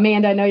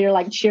Amanda, I know you're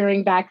like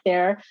cheering back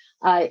there.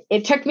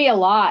 It took me a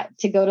lot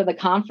to go to the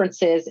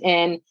conferences,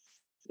 and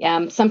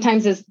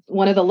sometimes as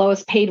one of the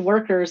lowest paid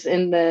workers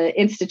in the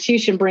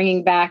institution,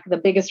 bringing back the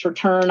biggest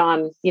return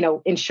on,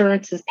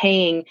 insurance is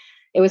paying,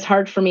 it was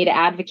hard for me to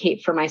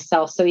advocate for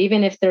myself. So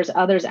even if there's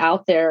others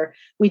out there,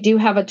 we do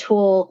have a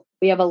tool.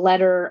 We have a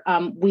letter.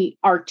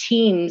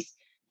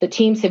 The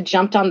teams have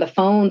jumped on the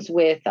phones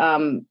with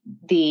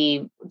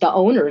the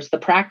owners, the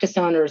practice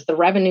owners, the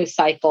revenue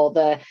cycle,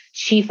 the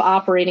chief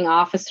operating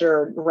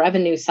officer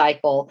revenue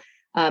cycle,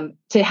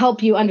 to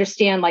help you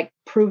understand, like,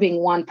 proving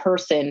one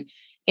person.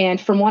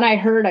 And from what I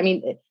heard, I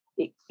mean,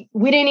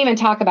 we didn't even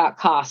talk about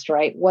cost,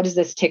 right? What does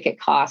this ticket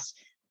cost?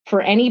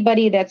 For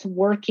anybody that's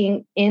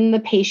working in the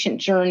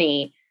patient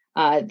journey,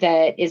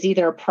 that is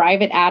either a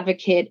private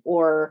advocate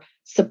or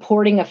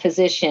supporting a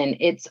physician,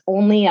 it's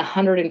only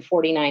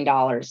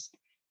 $149.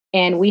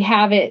 And we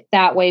have it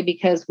that way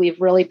because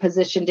we've really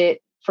positioned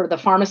it for the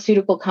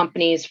pharmaceutical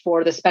companies,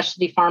 for the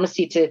specialty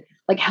pharmacy to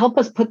like help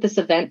us put this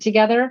event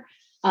together.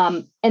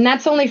 And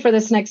that's only for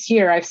this next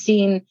year. I've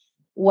seen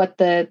what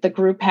the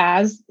group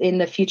has in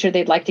the future.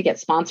 They'd like to get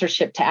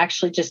sponsorship to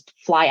actually just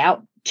fly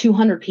out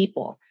 200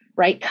 people,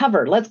 right?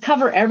 Let's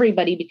cover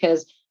everybody,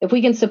 because if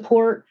we can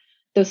support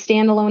those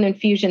standalone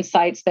infusion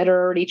sites that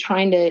are already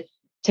trying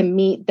to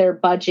meet their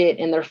budget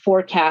and their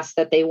forecasts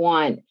that they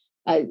want,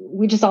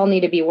 we just all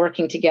need to be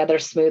working together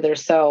smoother.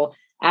 So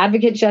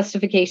Advocate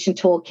Justification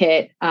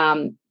Toolkit,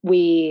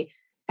 we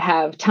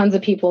have tons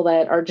of people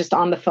that are just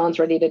on the phones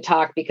ready to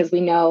talk, because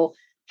we know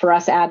for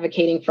us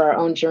advocating for our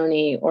own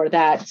journey or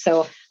that.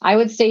 So I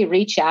would say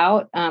reach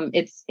out.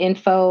 It's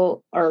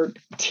info or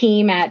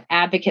team at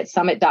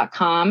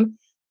advocatesummit.com,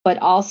 but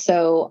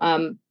also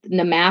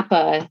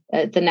NAMAPA,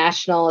 the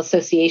National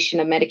Association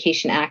of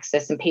Medication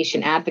Access and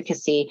Patient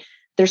Advocacy.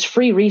 There's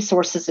free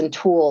resources and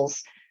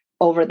tools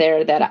over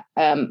there that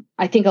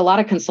I think a lot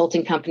of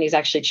consulting companies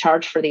actually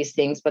charge for these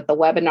things, but the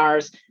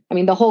webinars, I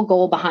mean, the whole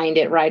goal behind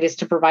it, right, is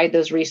to provide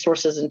those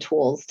resources and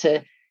tools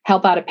to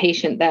help out a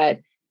patient that,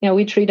 you know,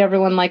 we treat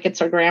everyone like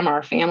it's our grandma,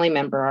 our family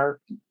member,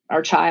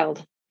 our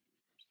child.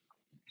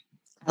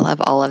 I love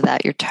all of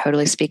that. You're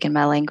totally speaking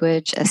my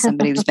language. As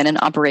somebody who's been in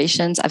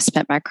operations, I've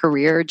spent my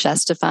career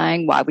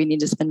justifying why we need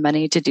to spend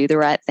money to do the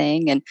right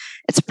thing. And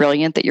it's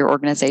brilliant that your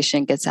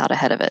organization gets out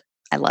ahead of it.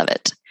 I love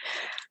it.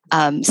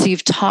 So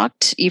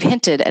you've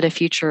hinted at a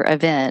future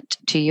event.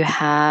 Do you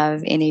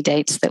have any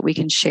dates that we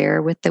can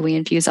share with the We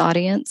Infuse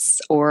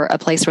audience, or a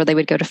place where they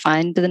would go to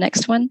find the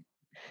next one?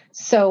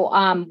 So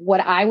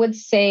what I would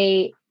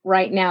say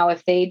right now,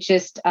 if they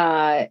just,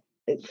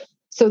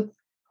 so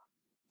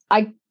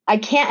I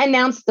can't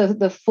announce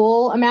the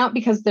full amount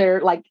because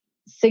they're like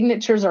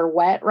signatures are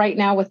wet right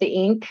now with the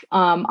ink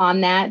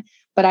on that.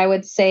 But I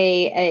would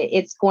say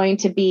it's going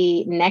to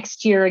be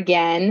next year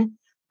again,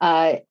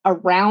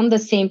 around the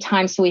same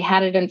time. So we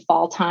had it in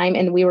fall time,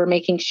 and we were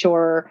making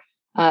sure,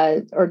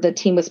 or the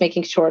team was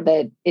making sure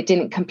that it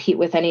didn't compete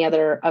with any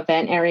other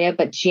event area.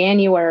 But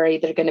January,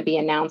 they're going to be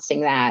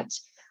announcing that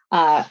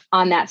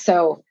on that.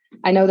 So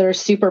I know they're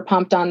super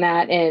pumped on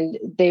that, and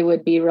they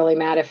would be really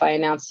mad if I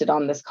announced it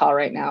on this call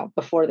right now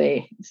before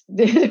they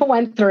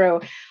went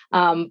through.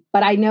 But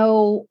I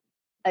know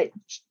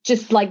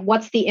just like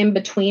what's the in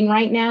between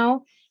right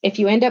now. If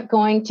you end up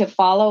going to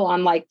follow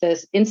on like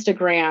this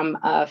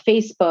Instagram,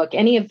 Facebook,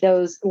 any of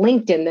those,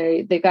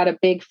 LinkedIn, they've got a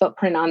big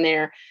footprint on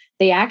there.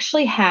 They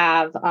actually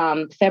have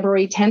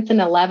February 10th and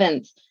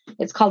 11th.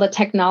 It's called a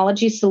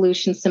Technology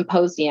Solution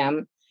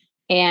Symposium.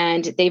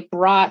 And they've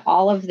brought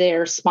all of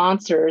their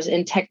sponsors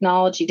in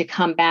technology to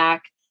come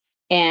back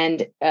and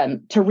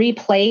to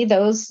replay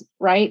those,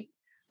 right?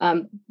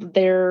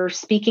 Their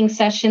speaking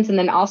sessions, and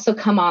then also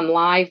come on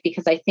live,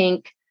 because I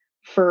think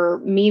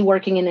for me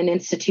working in an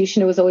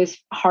institution, it was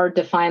always hard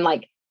to find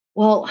like,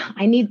 well,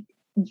 I need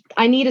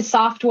a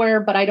software,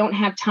 but I don't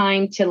have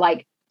time to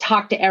like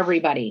talk to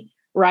everybody,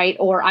 right?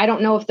 Or I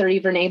don't know if they're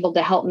even able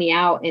to help me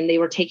out, and they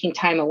were taking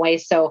time away.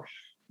 So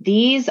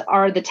these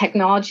are the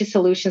technology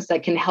solutions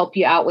that can help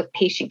you out with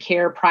patient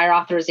care, prior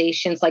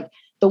authorizations, like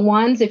the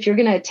ones, if you're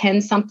going to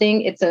attend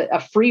something, it's a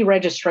free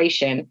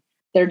registration.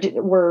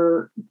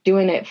 We're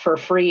doing it for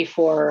free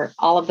for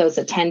all of those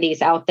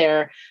attendees out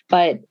there,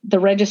 but the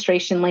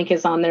registration link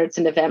is on there. It's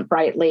an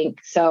Eventbrite link.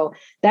 So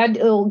that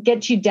will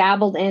get you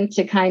dabbled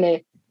into kind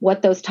of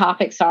what those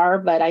topics are.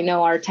 But I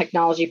know our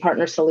technology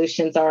partner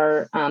solutions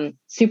are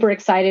super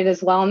excited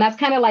as well. And that's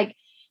kind of like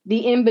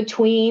the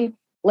in-between.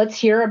 Let's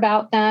hear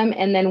about them.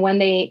 And then when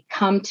they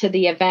come to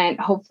the event,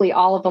 hopefully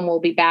all of them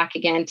will be back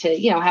again to,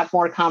 have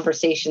more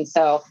conversations.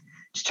 So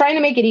just trying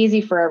to make it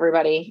easy for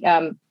everybody.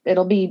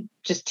 It'll be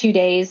just 2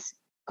 days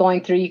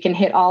going through. You can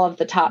hit all of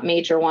the top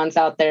major ones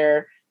out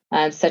there,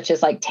 such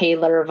as like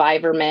Taylor,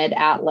 ViverMed,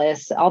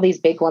 Atlas, all these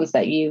big ones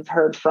that you've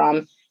heard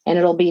from. And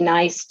it'll be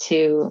nice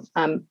to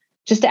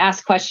just to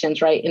ask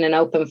questions, right, in an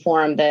open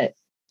forum that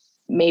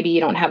maybe you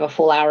don't have a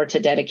full hour to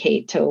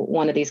dedicate to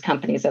one of these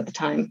companies at the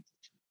time.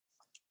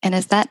 And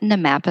is that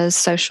NAMAPA's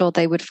social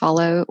they would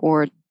follow,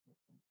 or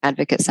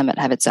Advocate Summit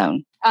have its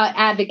own?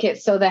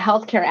 Advocate. So the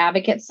Healthcare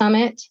Advocate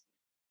Summit.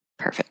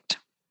 Perfect.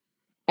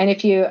 And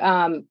if you,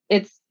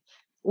 if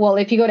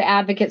you go to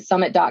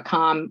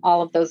advocatesummit.com,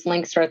 all of those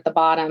links are at the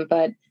bottom.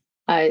 But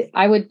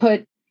I would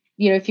put,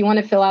 if you want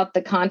to fill out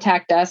the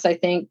contact us, I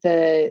think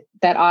that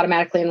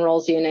automatically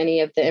enrolls you in any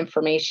of the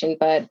information.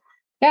 But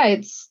yeah,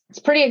 it's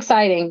pretty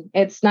exciting.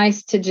 It's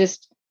nice to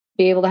just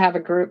be able to have a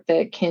group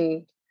that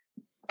can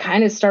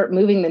kind of start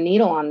moving the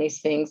needle on these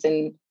things.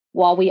 And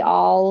while we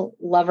all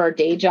love our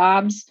day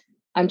jobs,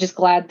 I'm just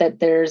glad that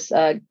there's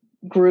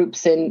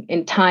groups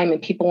in time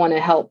and people want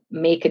to help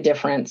make a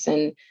difference.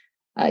 And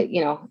I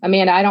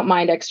don't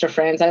mind extra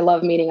friends. I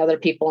love meeting other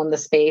people in the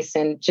space,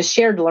 and just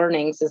shared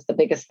learnings is the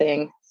biggest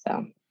thing.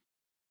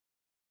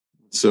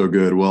 So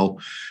good. Well,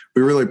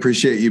 we really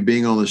appreciate you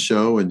being on the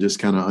show and just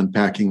kind of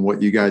unpacking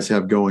what you guys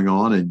have going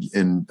on.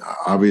 And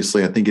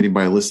obviously, I think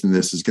anybody listening to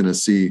this is going to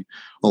see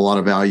a lot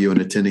of value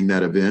in attending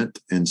that event.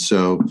 And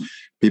so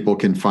people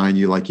can find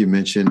you, like you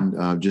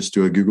mentioned, just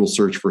do a Google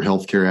search for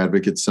Healthcare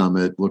Advocate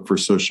Summit, look for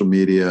social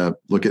media,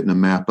 look at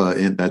NAMAPA,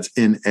 and that's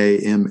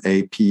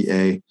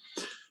NAMAPA.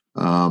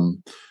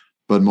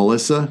 But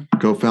Melissa,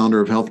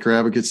 co-founder of Healthcare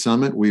Advocate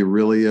Summit, we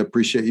really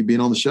appreciate you being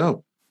on the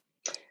show.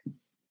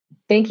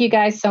 Thank you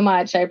guys so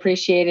much. I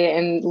appreciate it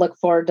and look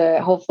forward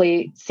to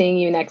hopefully seeing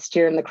you next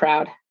year in the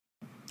crowd.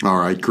 All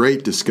right.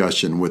 Great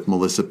discussion with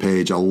Melissa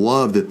Page. I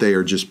love that they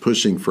are just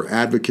pushing for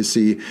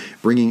advocacy,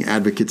 bringing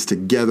advocates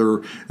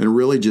together, and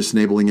really just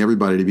enabling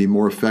everybody to be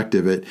more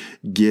effective at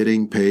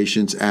getting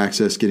patients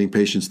access, getting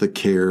patients the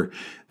care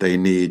they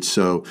need.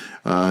 So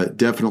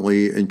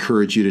definitely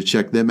encourage you to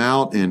check them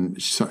out and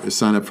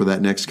sign up for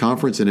that next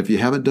conference. And if you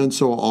haven't done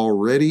so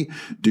already,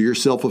 do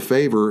yourself a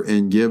favor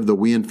and give the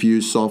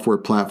WeInfuse software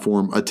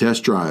platform a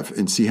test drive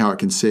and see how it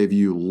can save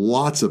you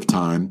lots of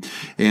time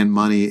and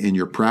money in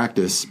your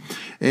practice.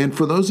 And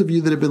for those of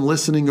you that have been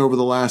listening over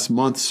the last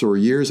months or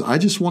years, I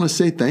just want to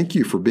say thank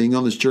you for being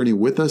on this journey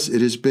with us.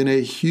 It has been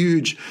a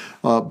huge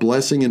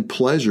blessing and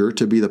pleasure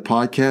to be the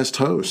podcast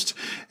host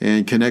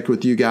and connect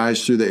with you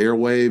guys through the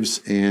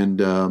airwaves and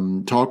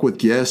talk with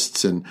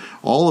guests and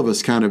all of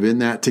us kind of in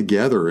that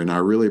together. And I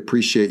really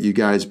appreciate you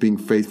guys being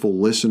faithful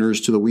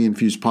listeners to the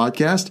WeInfuse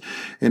podcast.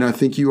 And I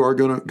think you are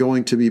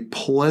going to be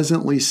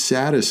pleasantly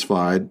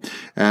satisfied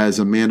as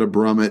Amanda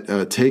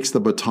Brummett takes the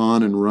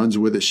baton and runs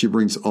with it. She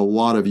brings a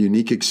lot of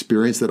unique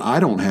experience that I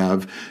don't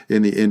have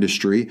in the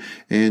industry.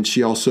 And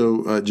she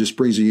also just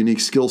brings a unique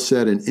skill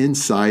set and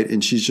insight.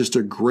 And she's just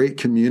a great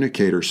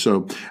communicator.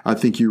 So I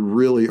think you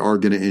really are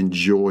going to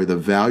enjoy the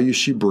value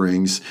she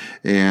brings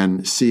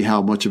and see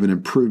how much of an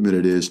improvement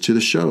it is to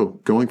the show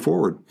going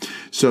forward.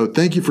 So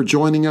thank you for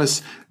joining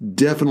us.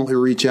 Definitely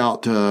reach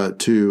out to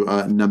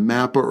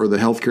NAMAPA or the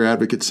Healthcare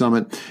Advocate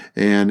Summit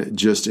and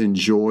just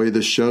enjoy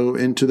the show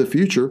into the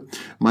future.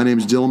 My name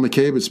is Dylan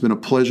McCabe. It's been a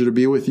pleasure to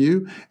be with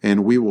you,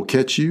 and we will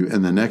catch you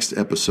in the next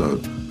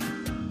episode.